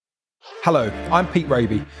Hello, I'm Pete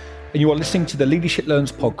Raby, and you are listening to the Leadership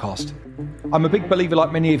Learns podcast. I'm a big believer,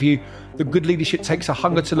 like many of you, that good leadership takes a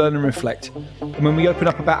hunger to learn and reflect. And when we open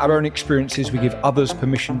up about our own experiences, we give others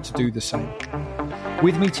permission to do the same.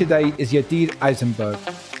 With me today is Yadid Eisenberg,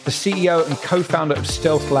 the CEO and co-founder of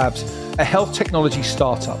Stealth Labs, a health technology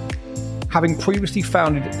startup. Having previously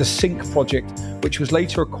founded the Sync project, which was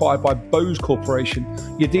later acquired by Bose Corporation,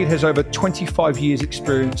 Yadid has over 25 years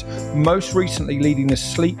experience, most recently leading the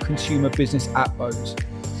sleep consumer business at Bose.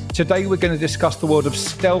 Today, we're going to discuss the world of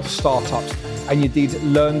stealth startups, and Yadid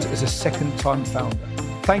learns as a second-time founder.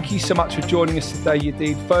 Thank you so much for joining us today,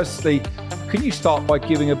 Yadid. Firstly, can you start by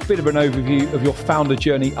giving a bit of an overview of your founder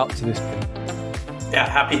journey up to this point? Yeah,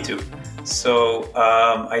 happy to. So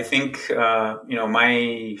I think,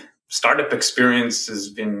 my startup experience has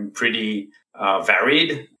been pretty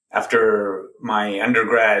varied. After my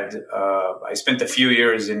undergrad, I spent a few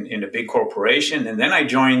years in a big corporation, and then I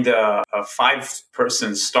joined a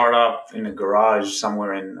 5-person startup in a garage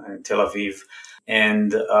somewhere in Tel Aviv.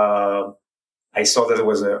 And I saw that it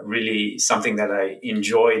was really something that I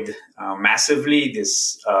enjoyed massively,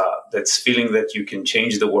 that's feeling that you can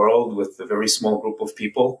change the world with a very small group of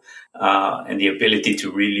people and the ability to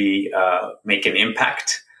really make an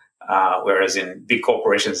impact. Whereas in big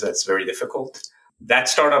corporations, that's very difficult. That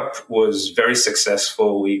startup was very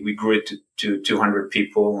successful. We grew it to 200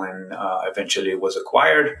 people, and eventually it was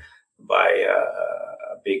acquired by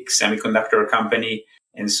a big semiconductor company.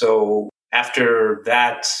 And so after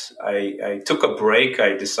that, I took a break.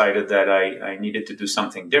 I decided that I needed to do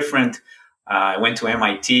something different. I went to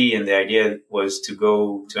MIT, and the idea was to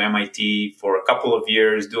go to MIT for a couple of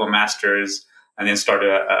years, do a master's, and then start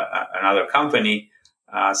another company.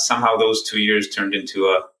 Somehow those 2 years turned into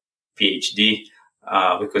a PhD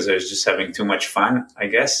because I was just having too much fun, I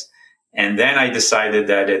guess. And then I decided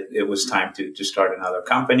that it was time to start another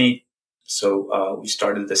company. So we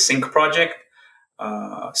started the Sync project.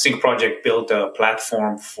 Sync project built a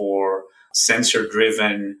platform for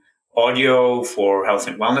sensor-driven audio for health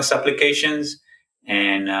and wellness applications.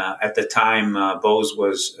 And at the time, Bose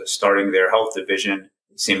was starting their health division.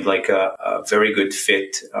 It seemed like a very good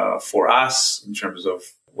fit for us in terms of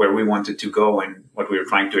where we wanted to go and what we were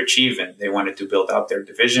trying to achieve. And they wanted to build out their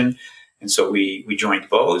division. And so we joined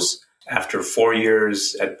Bose. After 4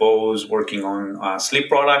 years at Bose working on sleep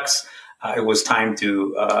products, it was time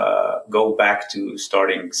to go back to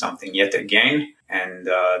starting something yet again. And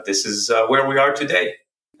this is where we are today.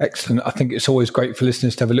 Excellent. I think it's always great for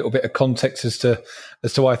listeners to have a little bit of context as to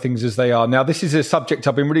why things as they are. Now, this is a subject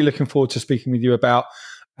I've been really looking forward to speaking with you about,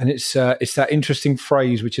 and it's that interesting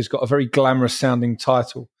phrase which has got a very glamorous sounding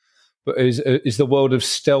title, but is the world of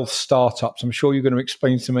stealth startups. I'm sure you're going to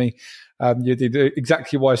explain to me you did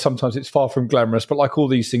exactly why sometimes it's far from glamorous, but like all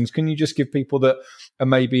these things, can you just give people that are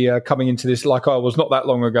maybe coming into this like I was not that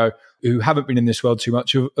long ago, who haven't been in this world too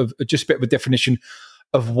much, of just a bit of a definition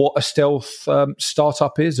of what a stealth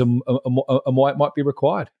startup is and why it might be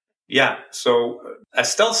required? Yeah. So a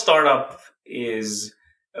stealth startup is,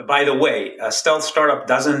 by the way, a stealth startup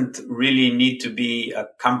doesn't really need to be a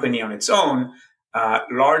company on its own.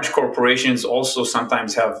 Large corporations also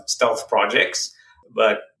sometimes have stealth projects,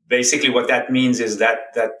 but basically what that means is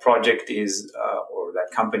that that project is, or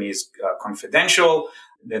that company is confidential,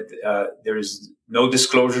 that there is no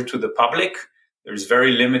disclosure to the public. There's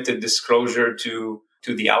very limited disclosure to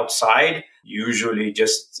the outside, usually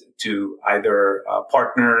just to either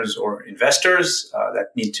partners or investors that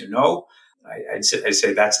need to know. I'd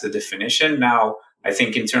say that's the definition. Now, I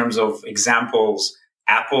think in terms of examples,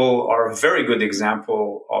 Apple are a very good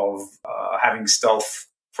example of having stealth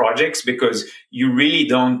projects because you really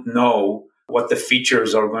don't know what the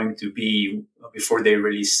features are going to be before they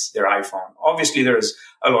release their iPhone. Obviously, there's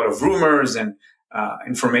a lot of rumors and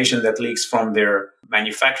information that leaks from their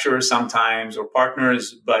manufacturers sometimes or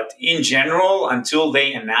partners. But in general, until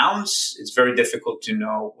they announce, it's very difficult to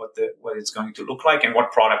know what it's going to look like and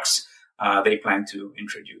what products they plan to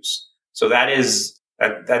introduce. So that is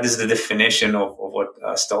the definition of what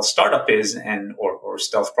a stealth startup is or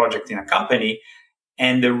stealth project in a company.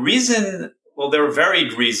 And the reason, well, there are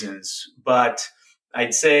varied reasons, but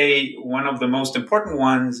I'd say one of the most important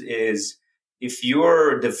ones is if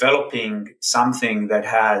you're developing something that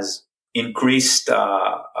has increased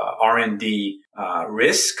R&D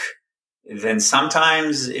risk, then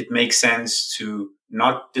sometimes it makes sense to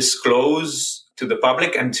not disclose to the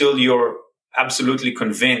public until you're absolutely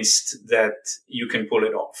convinced that you can pull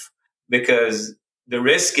it off. Because the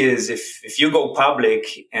risk is if you go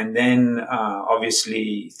public and then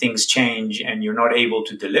obviously things change and you're not able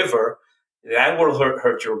to deliver, that will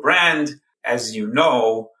hurt your brand. As you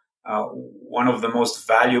know, one of the most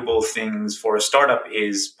valuable things for a startup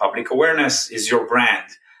is public awareness, is your brand.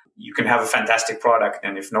 You can have a fantastic product,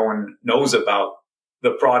 and if no one knows about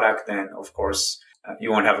the product, then of course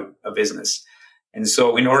you won't have a business. And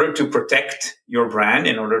so in order to protect your brand,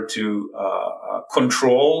 in order to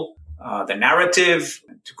control the narrative,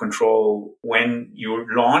 to control when you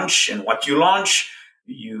launch and what you launch,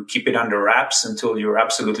 you keep it under wraps until you're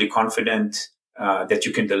absolutely confident that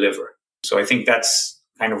you can deliver. So I think that's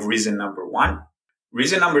kind of reason number one.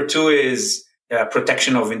 Reason number two is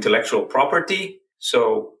protection of intellectual property.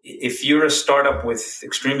 So if you're a startup with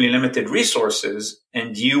extremely limited resources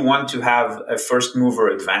and you want to have a first mover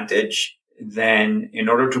advantage, then in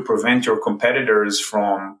order to prevent your competitors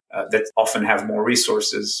from that often have more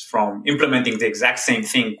resources from implementing the exact same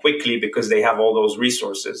thing quickly because they have all those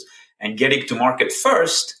resources and getting to market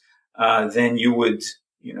first, then you would,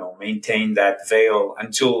 maintain that veil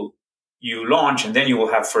until you launch, and then you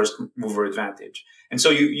will have first mover advantage. And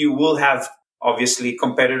so you will have obviously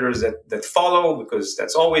competitors that follow, because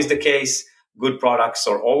that's always the case. Good products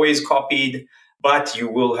are always copied, but you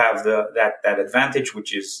will have that advantage,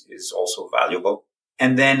 which is also valuable.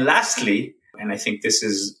 And then lastly, and I think this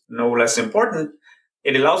is no less important,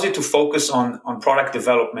 it allows you to focus on product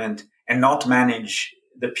development and not manage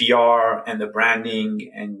the PR and the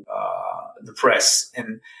branding and the press.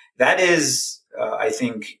 And that is, I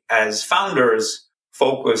think, as founders,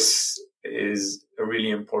 focus is a really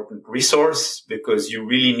important resource, because you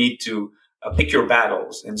really need to pick your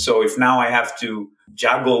battles. And so if now I have to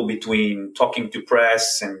juggle between talking to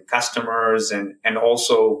press and customers and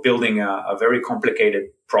also building a very complicated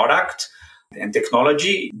product and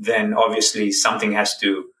technology, then obviously something has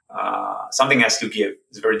to give.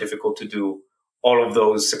 It's very difficult to do all of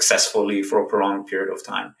those successfully for a prolonged period of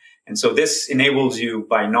time. And so this enables you,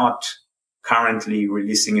 by not currently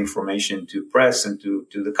releasing information to press and to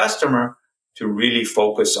the customer, to really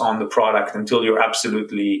focus on the product until you're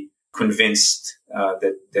absolutely convinced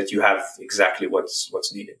that you have exactly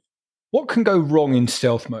what's needed. What can go wrong in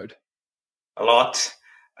stealth mode? A lot.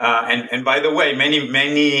 And by the way, many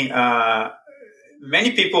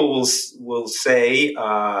people will say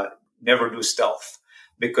never do stealth,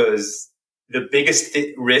 because the biggest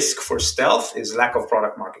risk for stealth is lack of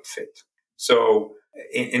product market fit. So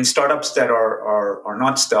in startups that are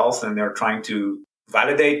not stealth and they're trying to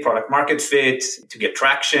validate product market fit to get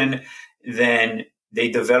traction, then they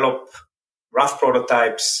develop rough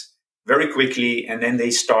prototypes very quickly, and then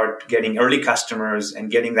they start getting early customers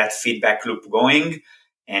and getting that feedback loop going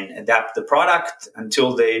and adapt the product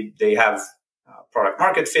until they have product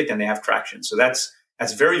market fit and they have traction. So that's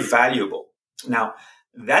very valuable. Now,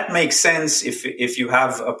 that makes sense if you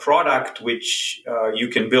have a product which you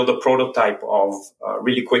can build a prototype of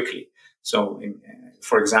really quickly. So,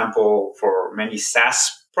 for example, for many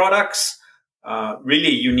SaaS products, really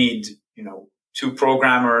you need 2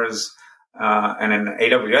 programmers and an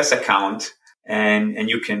AWS account, and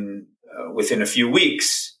you can within a few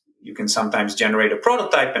weeks you can sometimes generate a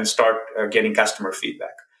prototype and start getting customer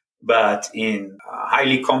feedback. But in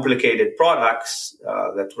highly complicated products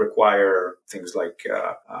that require things like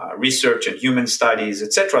research and human studies,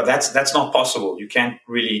 etc., that's not possible. You can't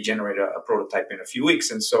really generate a prototype in a few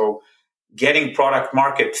weeks. And so getting product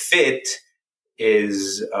market fit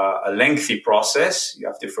is a lengthy process. You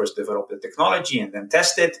have to first develop the technology and then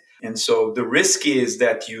test it. And so the risk is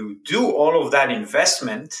that you do all of that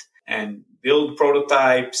investment and build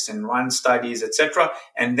prototypes and run studies, etc.,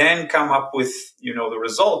 and then come up with, the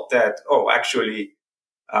result that, actually,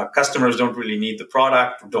 customers don't really need the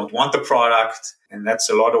product, don't want the product, and that's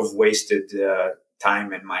a lot of wasted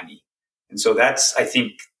time and money. And so that's, I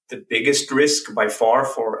think, the biggest risk by far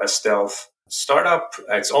for a stealth startup.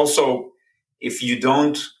 It's also, if you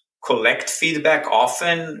don't collect feedback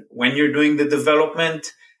often when you're doing the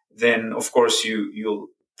development, then of course you'll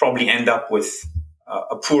probably end up with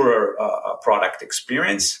a poorer product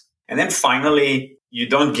experience. And then finally, you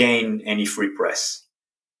don't gain any free press,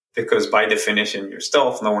 because by definition, you're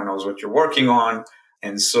stealth. No one knows what you're working on.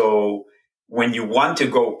 And so when you want to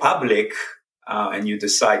go public and you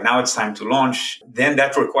decide now it's time to launch, then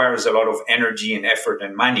that requires a lot of energy and effort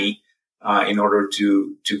and money in order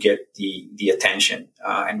to get the attention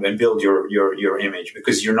and build your image,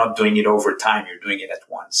 because you're not doing it over time. You're doing it at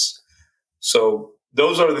once. So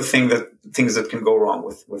those are the things that can go wrong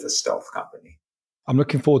with a stealth company. I'm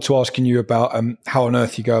looking forward to asking you about how on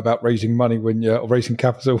earth you go about raising money or raising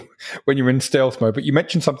capital when you're in stealth mode. But you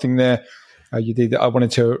mentioned something there you did that I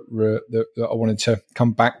wanted to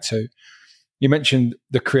come back to. You mentioned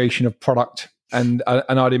the creation of product, and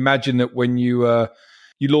I'd imagine that when you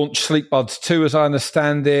launched Sleep Buds 2, as I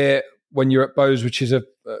understand it, when you're at Bose, which is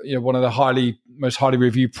one of the most highly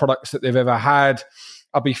reviewed products that they've ever had.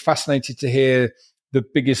 I'd be fascinated to hear the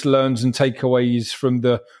biggest learns and takeaways from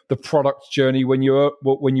the product journey when you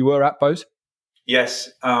were at Bose. Yes.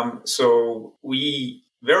 So we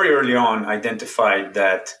very early on identified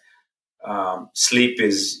that sleep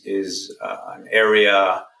is an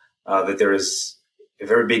area that there is a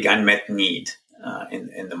very big unmet need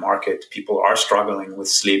in the market. People are struggling with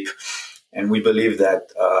sleep, and we believe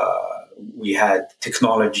that we had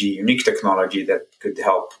unique technology that could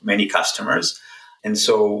help many customers. And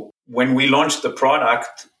so when we launched the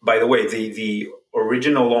product, by the way, the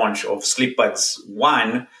original launch of SleepBuds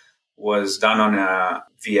 1 was done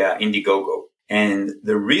via Indiegogo. And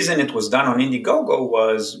the reason it was done on Indiegogo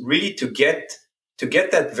was really to get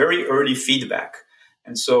that very early feedback.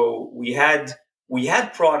 And so we had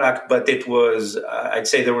product, but it was, I'd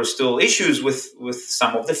say there were still issues with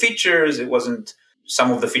some of the features.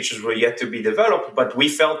 Some of the features were yet to be developed, but we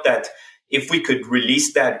felt that if we could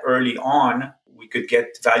release that early on, we could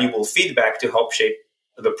get valuable feedback to help shape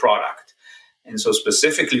the product. And so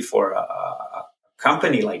specifically for a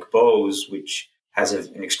company like Bose, which has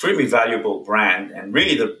an extremely valuable brand, and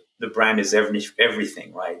really the brand is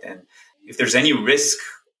everything, right? And if there's any risk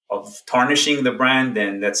of tarnishing the brand,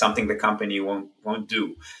 then that's something the company won't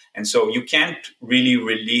do. And so you can't really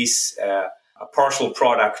release a partial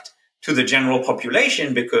product to the general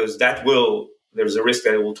population because there's a risk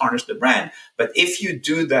that it will tarnish the brand. But if you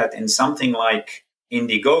do that in something like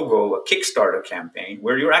Indiegogo, a Kickstarter campaign,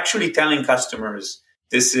 where you're actually telling customers,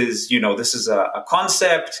 this is a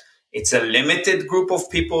concept, it's a limited group of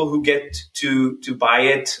people who get to buy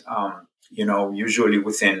it, usually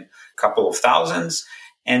within a couple of thousands.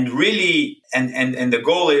 And really, and the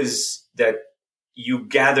goal is that you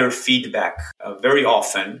gather feedback very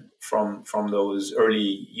often from those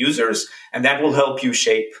early users, and that will help you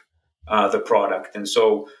shape the product. And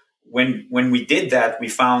so when we did that, we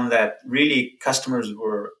found that really customers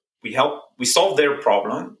we solved their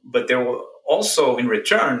problem, but they were also in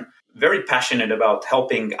return very passionate about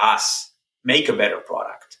helping us make a better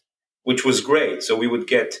product, which was great. So we would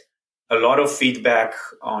get a lot of feedback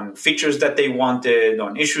on features that they wanted,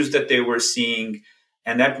 on issues that they were seeing.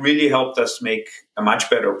 And that really helped us make a much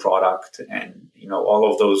better product, and all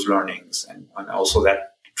of those learnings, and also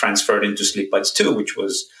that transferred into SleepBuds 2, which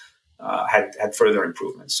was had further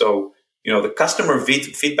improvements. So the customer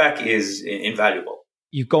feedback is invaluable.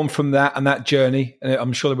 You've gone from that and that journey, and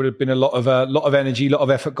I'm sure there would have been a lot of energy, a lot of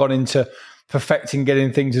effort gone into perfecting,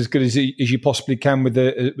 getting things as good as you possibly can with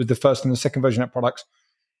the first and the second version of products.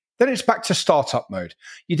 Then it's back to startup mode.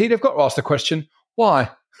 You did have got to ask the question, why?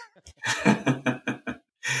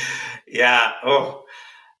 Yeah. Oh,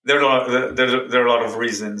 there are a lot of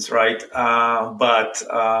reasons, right? But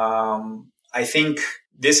I think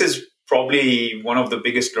this is probably one of the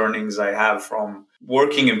biggest learnings I have from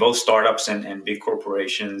working in both startups and big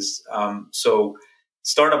corporations. So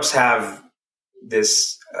startups have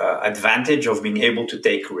this advantage of being able to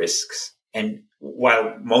take risks. And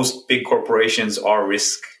while most big corporations are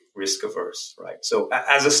risk averse, right? So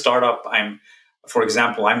as a startup, for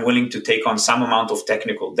example, I'm willing to take on some amount of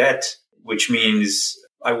technical debt, which means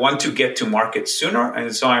I want to get to market sooner.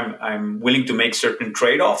 And so I'm willing to make certain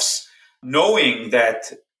trade-offs, knowing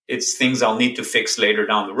that it's things I'll need to fix later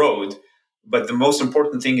down the road. But the most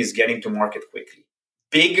important thing is getting to market quickly.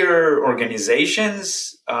 Bigger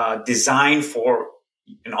organizations design for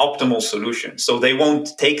an optimal solution. So they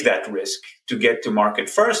won't take that risk to get to market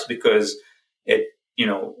first because it,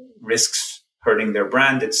 risks hurting their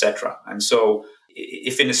brand, etc. And so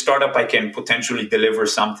if in a startup I can potentially deliver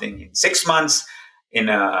something in 6 months, in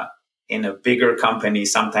a bigger company,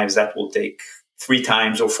 sometimes that will take 3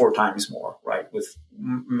 times or 4 times more, right? With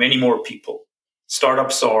many more people.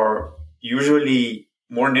 Startups are usually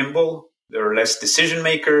more nimble. There are less decision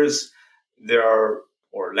makers. There are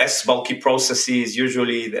less bulky processes.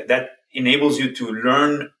 Usually that enables you to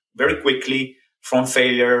learn very quickly from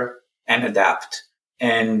failure and adapt.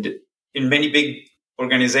 And in many big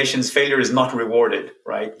organizations, failure is not rewarded,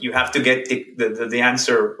 right? You have to get the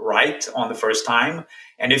answer right on the first time.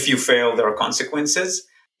 And if you fail, there are consequences.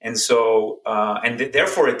 And so,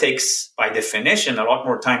 therefore it takes, by definition, a lot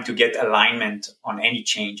more time to get alignment on any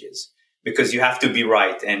changes, because you have to be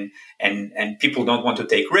right. And people don't want to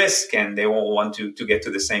take risk, and they all want to get to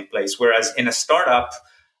the same place. Whereas in a startup,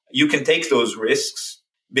 you can take those risks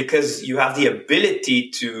because you have the ability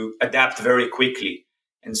to adapt very quickly.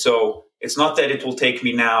 And so it's not that it will take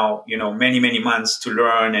me now, many, many months to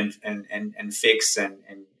learn and fix and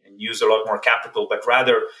use a lot more capital, but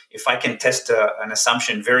rather if I can test an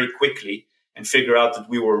assumption very quickly and figure out that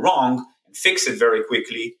we were wrong and fix it very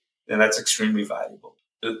quickly, then that's extremely valuable.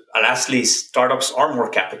 Lastly, startups are more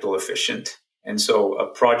capital efficient. And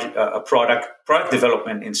so product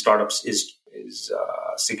development in startups is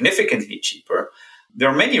significantly cheaper. There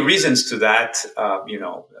are many reasons to that,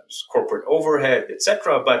 there's corporate overhead,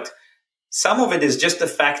 etc. But some of it is just the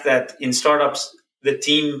fact that in startups, the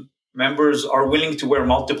team members are willing to wear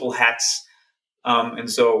multiple hats. And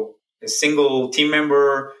so a single team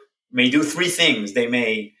member may do three things. They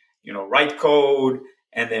may, write code,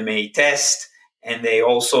 and they may test, and they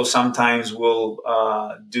also sometimes will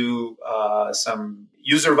do some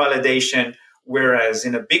user validation. Whereas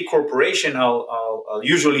in a big corporation, I'll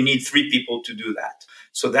usually need three people to do that.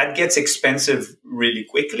 So that gets expensive really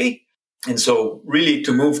quickly. And so really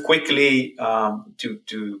to move quickly,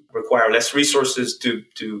 to require less resources to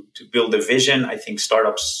build a vision, I think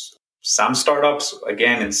some startups,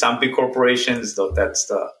 again, in some big corporations, though that's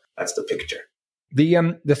the picture.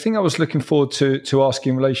 The thing I was looking forward to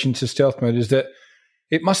asking in relation to stealth mode is that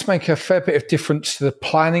it must make a fair bit of difference to the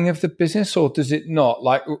planning of the business, or does it not?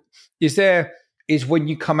 Like, is when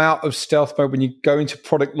you come out of stealth mode, when you go into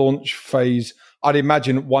product launch phase, I'd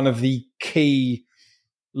imagine one of the key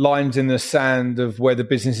lines in the sand of where the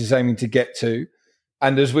business is aiming to get to.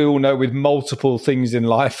 And as we all know, with multiple things in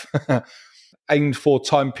life, aimed for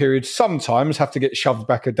time periods sometimes have to get shoved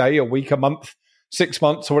back a day, a week, a month, 6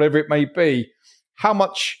 months, or whatever it may be. How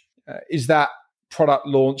much is that product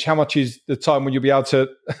launch? How much is the time when you'll be able to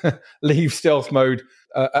leave stealth mode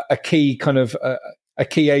a key kind of a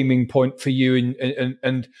key aiming point for you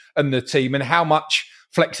and the team? And how much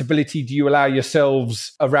flexibility do you allow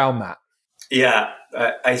yourselves around that? Yeah,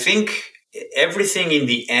 I think everything in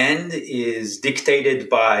the end is dictated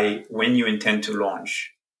by when you intend to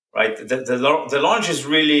launch, right? The launch is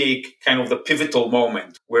really kind of the pivotal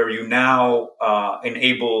moment where you now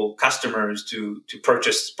enable customers to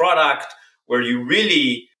purchase product, where you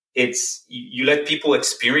really you let people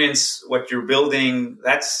experience what you're building.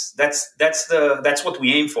 That's what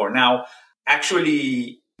we aim for. Now,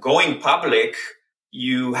 actually going public,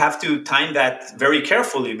 you have to time that very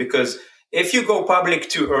carefully, because if you go public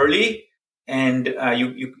too early and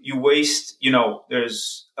you waste,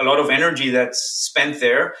 there's a lot of energy that's spent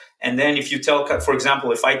there. And then if you tell, for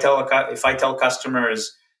example, if I tell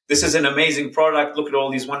customers, this is an amazing product, look at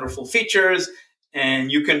all these wonderful features,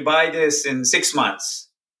 and you can buy this in 6 months.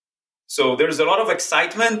 So there's a lot of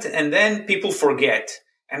excitement, and then people forget.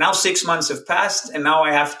 And now 6 months have passed, and now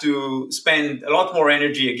I have to spend a lot more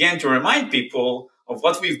energy again to remind people of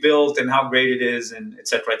what we've built and how great it is, and et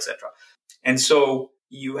cetera, et cetera. And so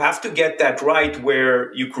you have to get that right,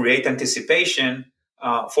 where you create anticipation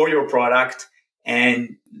for your product,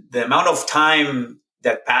 and the amount of time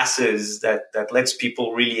that passes that lets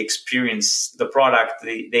people really experience the product.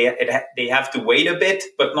 They have to wait a bit,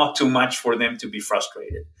 but not too much for them to be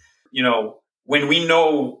frustrated. When we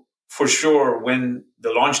know for sure when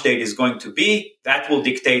the launch date is going to be, that will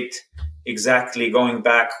dictate exactly going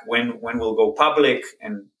back when we'll go public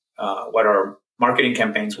and what our marketing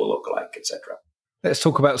campaigns will look like, etc. Let's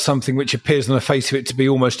talk about something which appears on the face of it to be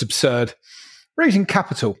almost absurd: raising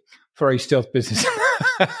capital for a stealth business.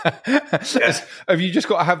 Yeah. Have you just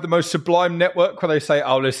got to have the most sublime network where they say,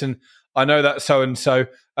 "Oh, listen, I know that so and so.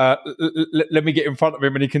 Let me get in front of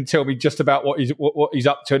him, and he can tell me just about what he's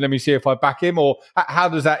up to, and let me see if I back him"? Or how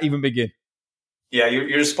does that even begin? Yeah,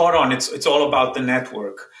 you're spot on. It's all about the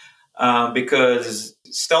network, because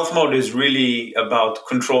stealth mode is really about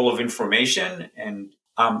control of information, and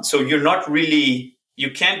so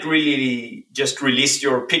you can't really just release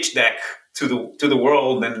your pitch deck to the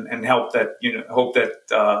world and hope that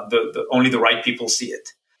the only the right people see it.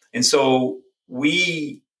 And so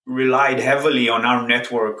we relied heavily on our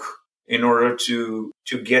network in order to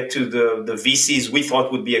get to the VCs we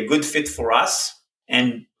thought would be a good fit for us.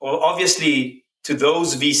 And obviously, to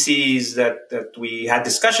those VCs that we had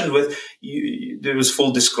discussions with, there was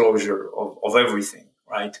full disclosure of everything,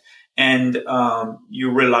 right? And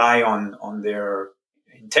you rely on their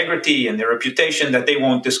integrity and their reputation, that they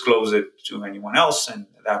won't disclose it to anyone else, and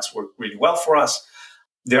that's worked really well for us.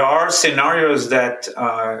 There are scenarios that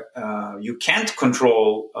you can't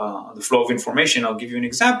control the flow of information. I'll give you an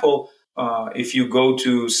example. If you go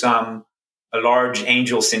to a large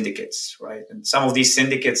angel syndicates, right? And some of these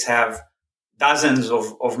syndicates have dozens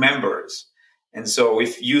of members. And so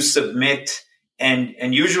if you submit,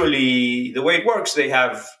 and usually the way it works, they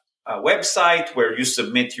have a website where you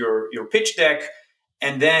submit your pitch deck,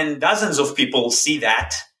 and then dozens of people see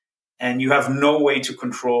that, and you have no way to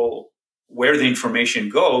control where the information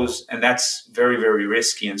goes, and that's very, very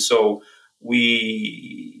risky. And so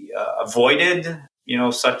we avoided,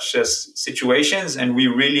 such situations, and we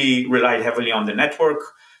really relied heavily on the network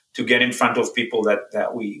to get in front of people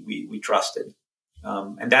that we trusted.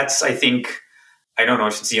 And that's, I think, I don't know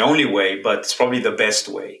if it's the only way, but it's probably the best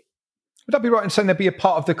way. Would I be right in saying there'd be a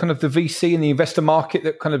part of the kind of the VC and the investor market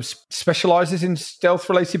that kind of specializes in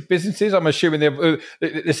stealth-related businesses? I'm assuming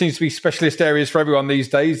there seems to be specialist areas for everyone these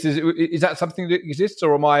days. Is that something that exists,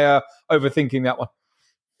 or am I overthinking that one?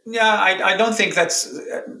 Yeah, I don't think that's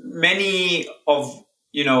many of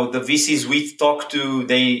the VCs we've talked to.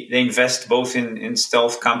 They invest both in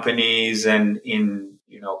stealth companies and in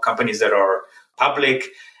companies that are public,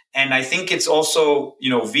 and I think it's also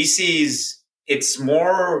VCs. It's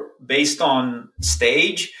more based on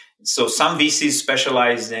stage. So some VCs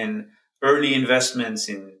specialize in early investments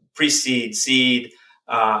in pre-seed, seed.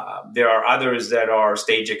 There are others that are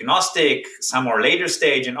stage agnostic. Some are later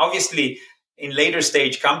stage, and obviously, in later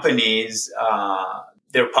stage companies,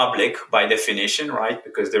 they're public by definition, right?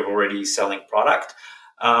 Because they're already selling product.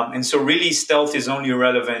 And so really stealth is only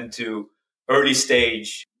relevant to early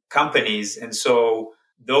stage companies. And so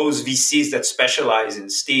those VCs that specialize in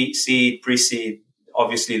seed, pre-seed,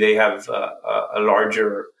 obviously they have a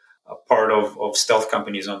larger part of stealth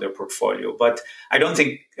companies on their portfolio. But I don't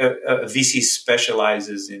think a VC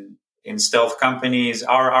specializes in stealth companies.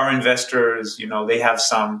 Our investors, they have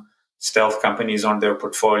some stealth companies on their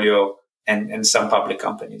portfolio and some public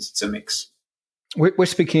companies. It's a mix. We're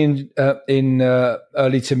speaking in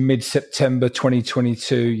early to mid-September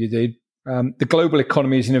 2022, you did. The global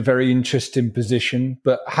economy is in a very interesting position,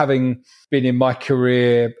 but having been in my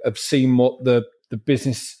career, I've seen what the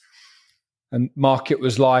business and market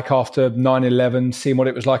was like after 9/11, seeing what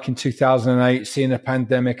it was like in 2008, seeing a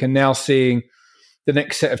pandemic, and now seeing the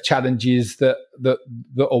next set of challenges that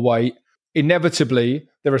await. Inevitably,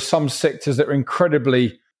 there are some sectors that are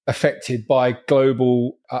incredibly affected by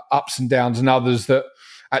global ups and downs, and others that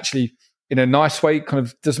actually, in a nice way, kind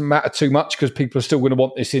of doesn't matter too much because people are still going to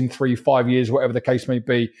want this in 3-5 years, whatever the case may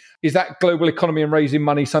be. Is that global economy and raising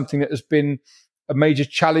money something that has been a major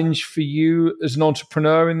challenge for you as an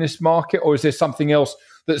entrepreneur in this market, or is there something else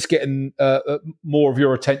that's getting more of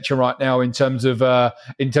your attention right now in terms of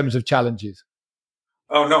challenges?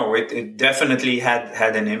 Oh no, it definitely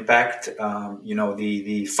had an impact.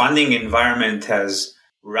 The funding environment has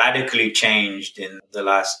radically changed in the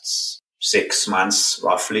last 6 months,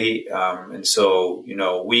 roughly. And so,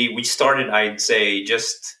 we started, I'd say,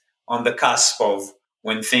 just on the cusp of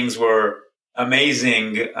when things were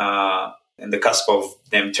amazing, and the cusp of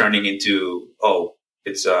them turning into,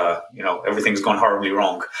 it's, everything's gone horribly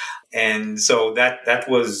wrong. And so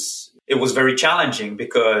it was very challenging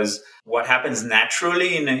because what happens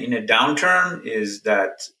naturally in a downturn is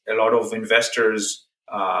that a lot of investors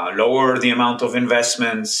lower the amount of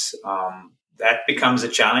investments. That becomes a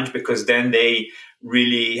challenge because then they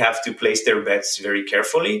really have to place their bets very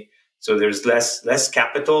carefully. So there's less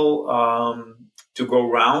capital to go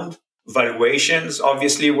around. Valuations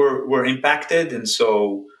obviously were impacted, and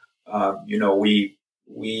so when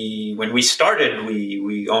we started,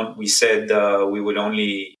 we said we would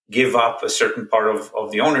only give up a certain part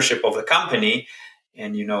of the ownership of the company,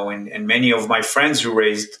 and and many of my friends who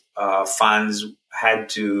raised funds had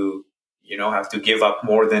to give up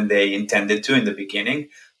more than they intended to in the beginning.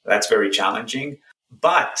 That's very challenging.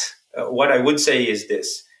 But what I would say is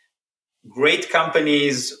this: great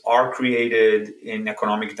companies are created in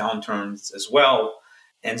economic downturns as well.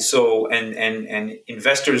 And so, and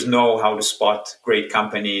investors know how to spot great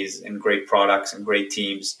companies and great products and great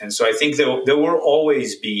teams. And so I think there will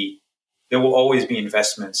always be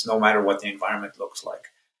investments no matter what the environment looks like.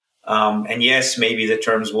 And yes, maybe the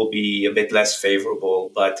terms will be a bit less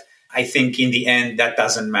favorable, but I think in the end, that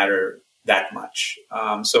doesn't matter that much.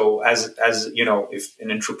 So as if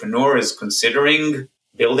an entrepreneur is considering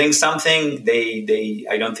building something,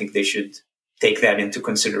 I don't think they should take that into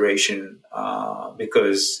consideration,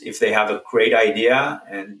 because if they have a great idea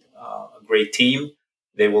and a great team,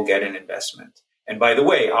 they will get an investment. And by the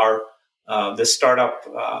way, the startup,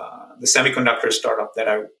 the semiconductor startup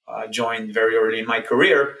that I joined very early in my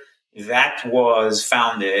career, that was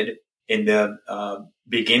founded in the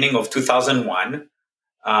beginning of 2001.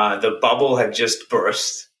 The bubble had just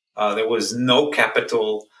burst. There was no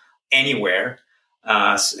capital anywhere.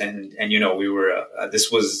 And we were,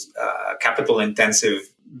 this was a capital intensive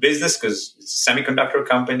business because it's a semiconductor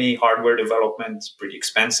company, hardware development, pretty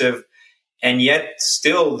expensive. And yet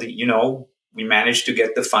still, we managed to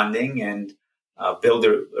get the funding and build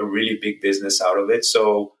a really big business out of it.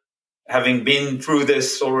 So having been through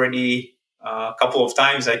this already a couple of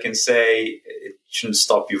times, I can say it shouldn't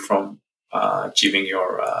stop you from achieving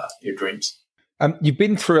your dreams. You've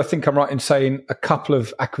been through, I think I'm right in saying, a couple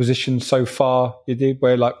of acquisitions so far. You did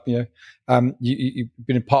where, like, you've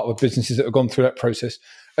been a part of businesses that have gone through that process.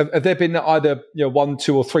 Have there been either one,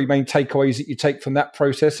 two, or three main takeaways that you take from that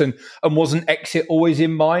process? And wasn't exit always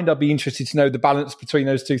in mind? I'd be interested to know the balance between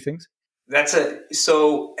those two things.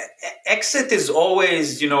 So exit is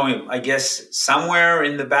always, I guess somewhere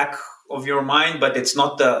in the back of your mind, but it's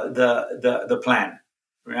not the plan,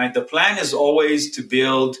 right? The plan is always to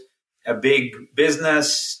build a big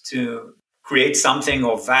business, to create something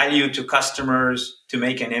of value to customers, to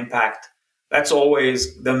make an impact. That's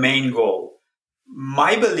always the main goal.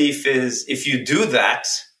 My belief is if you do that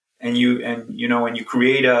and you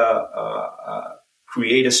create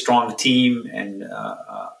a strong team and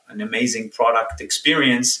an amazing product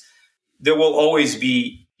experience, there will always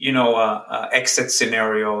be, a exit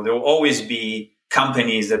scenario. There will always be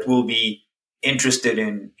companies that will be interested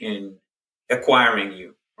in acquiring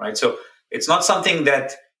you, right? So it's not something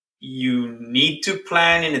that you need to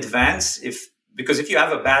plan in advance because if you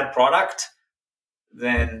have a bad product,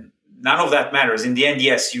 then none of that matters. In the end,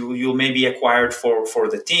 yes, you'll may be acquired for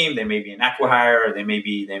the team. There may be an acquihire. There may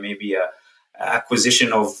be a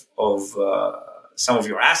acquisition of some of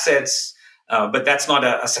your assets, but that's not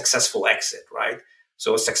a successful exit, right?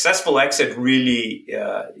 So a successful exit really,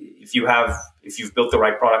 if you've built the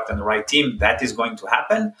right product and the right team, that is going to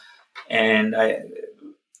happen. And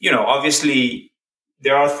obviously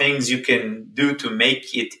there are things you can do to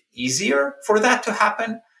make it easier for that to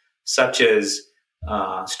happen, such as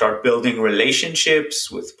start building relationships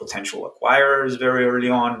with potential acquirers very early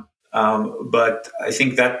on. But I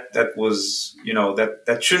think that was,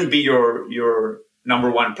 that shouldn't be your number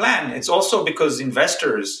one plan. It's also because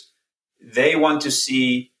investors, they want to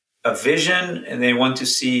see a vision and they want to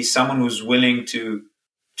see someone who's willing to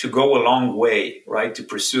go a long way, right? To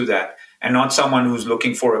pursue that, and not someone who's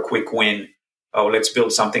looking for a quick win. Oh, let's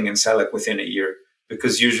build something and sell it within a year,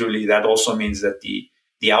 because usually that also means that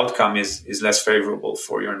the outcome is less favorable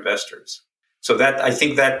for your investors. So that, I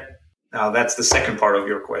think that now that's the second part of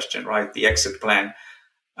your question, right? The exit plan.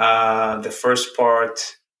 The first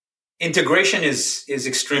part, integration is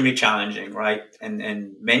extremely challenging, right?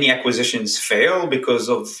 And many acquisitions fail because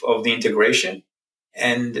of the integration.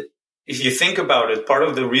 And if you think about it, part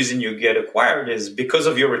of the reason you get acquired is because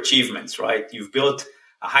of your achievements, right? You've built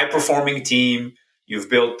a high performing team. You've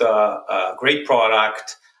built a great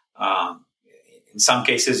product. In some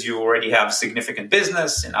cases, you already have significant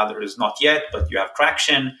business. In others, not yet, but you have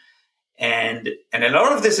traction. And a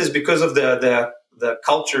lot of this is because of the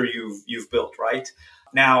culture you've built, right?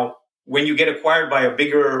 Now, when you get acquired by a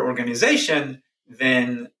bigger organization,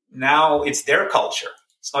 then now it's their culture.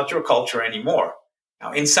 It's not your culture anymore.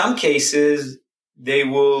 Now, in some cases, they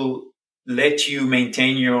will let you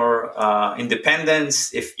maintain your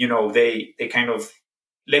independence if, they kind of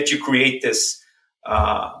let you create this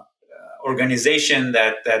organization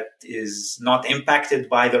that is not impacted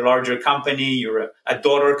by the larger company. You're a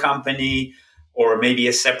daughter company or maybe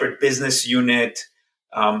a separate business unit,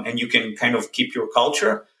 and you can kind of keep your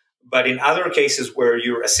culture. But in other cases where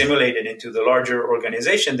you're assimilated into the larger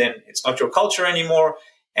organization, then it's not your culture anymore.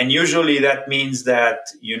 And usually that means that,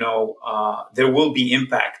 there will be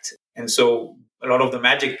impact. And so a lot of the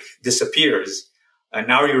magic disappears. And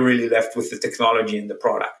now you're really left with the technology and the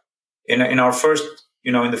product. In our first,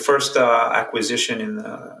 in the first acquisition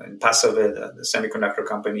in Passaved, the semiconductor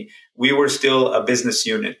company, we were still a business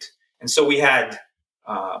unit. And so we had,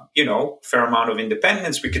 fair amount of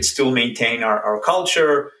independence. We could still maintain our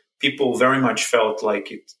culture. People very much felt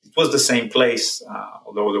like it was the same place,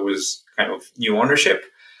 although there was kind of new ownership.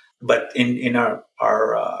 But in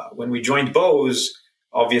our when we joined Bose,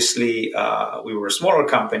 obviously we were a smaller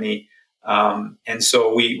company, and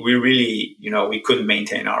so we really we couldn't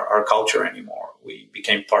maintain our culture anymore. We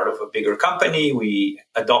became part of a bigger company. We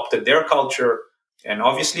adopted their culture, and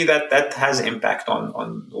obviously that has impact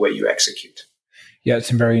on the way you execute. Yeah, it's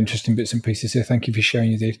some very interesting bits and pieces here. Thank you for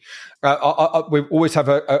sharing, Yedid. We always have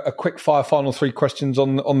a quick fire final 3 questions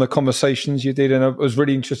on the conversations you did, and I was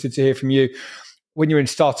really interested to hear from you. When you're in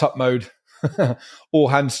startup mode, all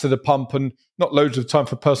hands to the pump and not loads of time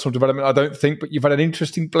for personal development, I don't think, but you've had an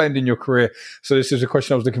interesting blend in your career. So this is a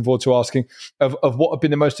question I was looking forward to asking of what have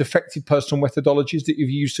been the most effective personal methodologies that you've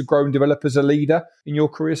used to grow and develop as a leader in your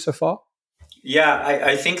career so far? Yeah,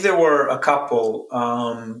 I think there were a couple.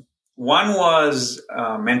 One was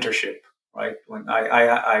mentorship, right? When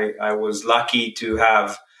I was lucky to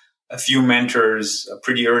have a few mentors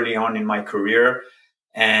pretty early on in my career,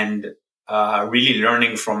 and really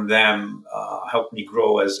learning from them helped me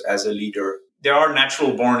grow as a leader. There are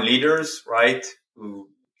natural born leaders, right, who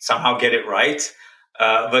somehow get it right.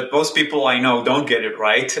 But most people I know don't get it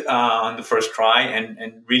right on the first try.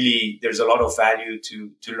 And really, there's a lot of value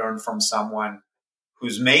to learn from someone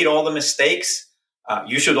who's made all the mistakes.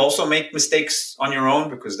 You should also make mistakes on your own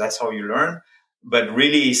because that's how you learn. But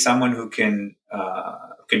really, someone who can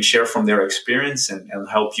share from their experience and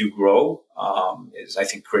help you grow is, I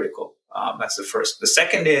think, critical. That's the first. The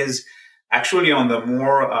second is actually on the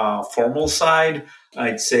more formal side.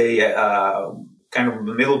 I'd say kind of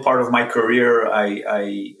the middle part of my career,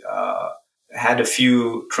 I had a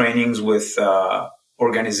few trainings with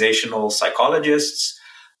organizational psychologists.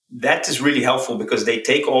 That is really helpful because they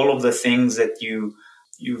take all of the things that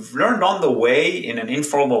you've learned on the way in an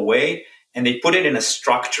informal way, and they put it in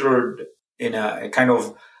a kind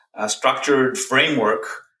of structured framework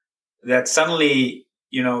that suddenly,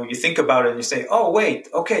 you think about it and you say, oh, wait,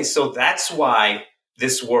 okay, so that's why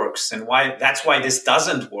this works and that's why this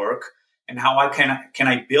doesn't work, and how can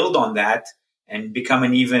I build on that and become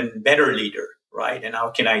an even better leader, right? And how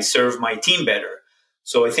can I serve my team better?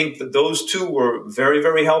 So I think that those two were very,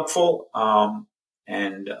 very helpful,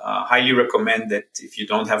 and highly recommend that if you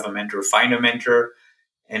don't have a mentor, find a mentor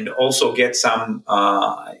and also get some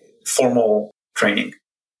formal training.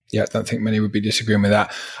 Yeah, I don't think many would be disagreeing with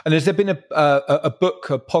that. And has there been a book,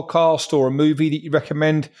 a podcast, or a movie that you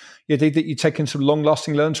recommend, Yadid, that you've taken some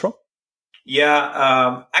long-lasting learns from?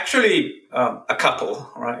 Yeah, actually, a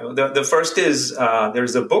couple. Right. The first is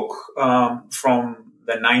there's a book from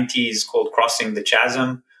the 90s called Crossing the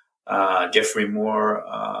Chasm. Jeffrey Moore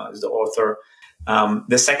is the author.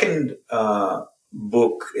 The second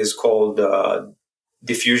book is called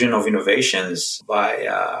Diffusion of Innovations by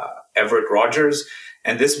Everett Rogers.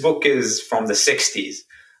 And this book is from the 60s.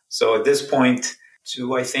 So at this point,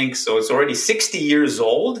 I think, so it's already 60 years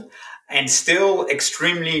old and still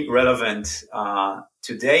extremely relevant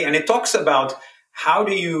today. And it talks about how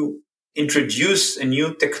do you introduce a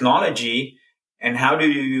new technology and how do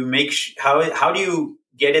you how do you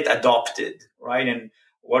get it adopted, right? And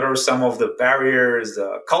what are some of the barriers,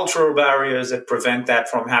 cultural barriers that prevent that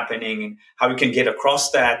from happening, and how you can get across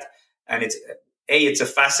that. And it's a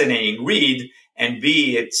fascinating read. And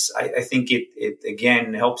B, I think it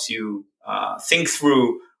again helps you think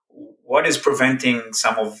through what is preventing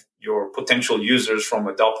some of your potential users from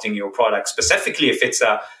adopting your product, specifically if it's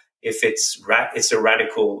a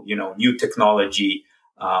radical, new technology.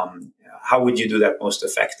 How would you do that most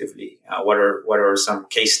effectively? What are some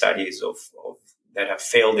case studies of that have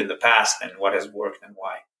failed in the past, and what has worked and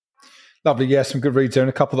why? Lovely, yeah, some good reads there, and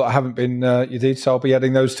a couple that I haven't been, you did, so I'll be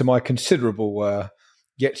adding those to my considerable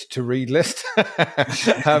yet to read list.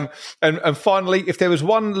 And finally, if there was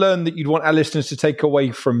one learn that you'd want our listeners to take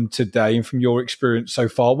away from today and from your experience so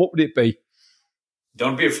far, what would it be?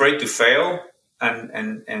 Don't be afraid to fail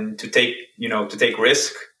and to take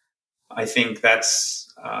risk. I think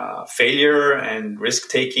that's failure and risk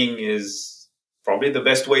taking is probably the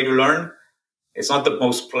best way to learn. It's not the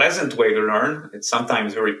most pleasant way to learn. It's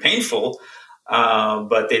sometimes very painful,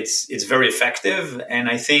 but it's very effective. And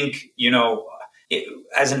I think,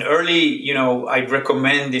 as an early, I'd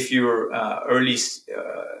recommend if you're early,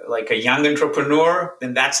 like a young entrepreneur,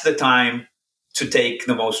 then that's the time to take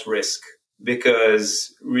the most risk,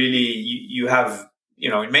 because really you have,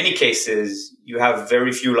 in many cases, you have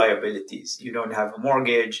very few liabilities. You don't have a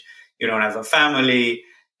mortgage, you don't have a family.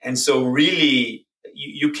 And so really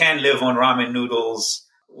you can live on ramen noodles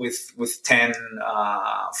with 10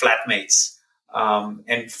 flatmates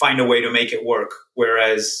and find a way to make it work.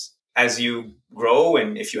 Whereas as you grow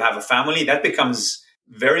and if you have a family, that becomes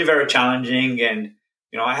very, very challenging. And,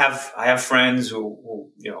 I have friends who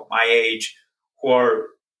my age who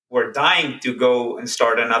are dying to go and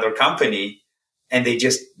start another company, and they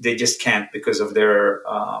just can't because of their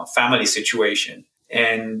family situation.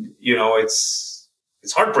 And,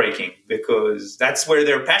 it's heartbreaking because that's where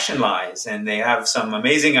their passion lies, and they have some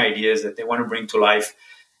amazing ideas that they want to bring to life,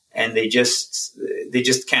 and they just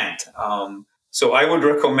can't. So I would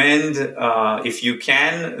recommend, if you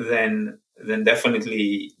can, then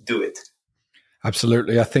definitely do it.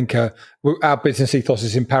 Absolutely. I think our business ethos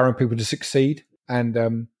is empowering people to succeed.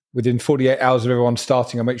 And within 48 hours of everyone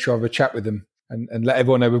starting, I make sure I have a chat with them and let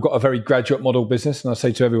everyone know we've got a very graduate model business. And I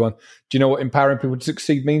say to everyone, do you know what empowering people to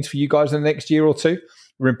succeed means for you guys in the next year or two?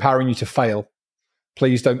 We're empowering you to fail.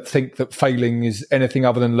 Please don't think that failing is anything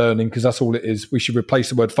other than learning, because that's all it is. We should replace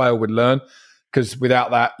the word fail with learn, because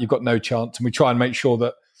without that, you've got no chance. And we try and make sure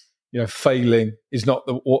that failing is not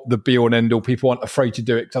the be all and end all. People aren't afraid to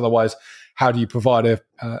do it, because otherwise, how do you provide an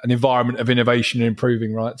environment of innovation and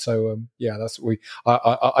improving, right? So, that's what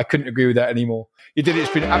I couldn't agree with that anymore. You did it.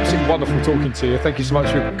 It's been absolutely wonderful talking to you. Thank you so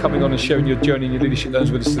much for coming on and sharing your journey and your leadership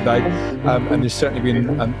learns with us today. And there's certainly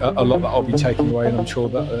been a lot that I'll be taking away, and I'm sure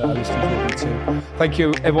that our listeners will be too. Thank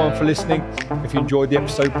you, everyone, for listening. If you enjoyed the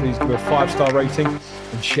episode, please give a 5-star rating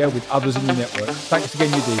and share with others in your network. Thanks again,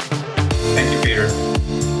 Yudi. Thank you, Peter.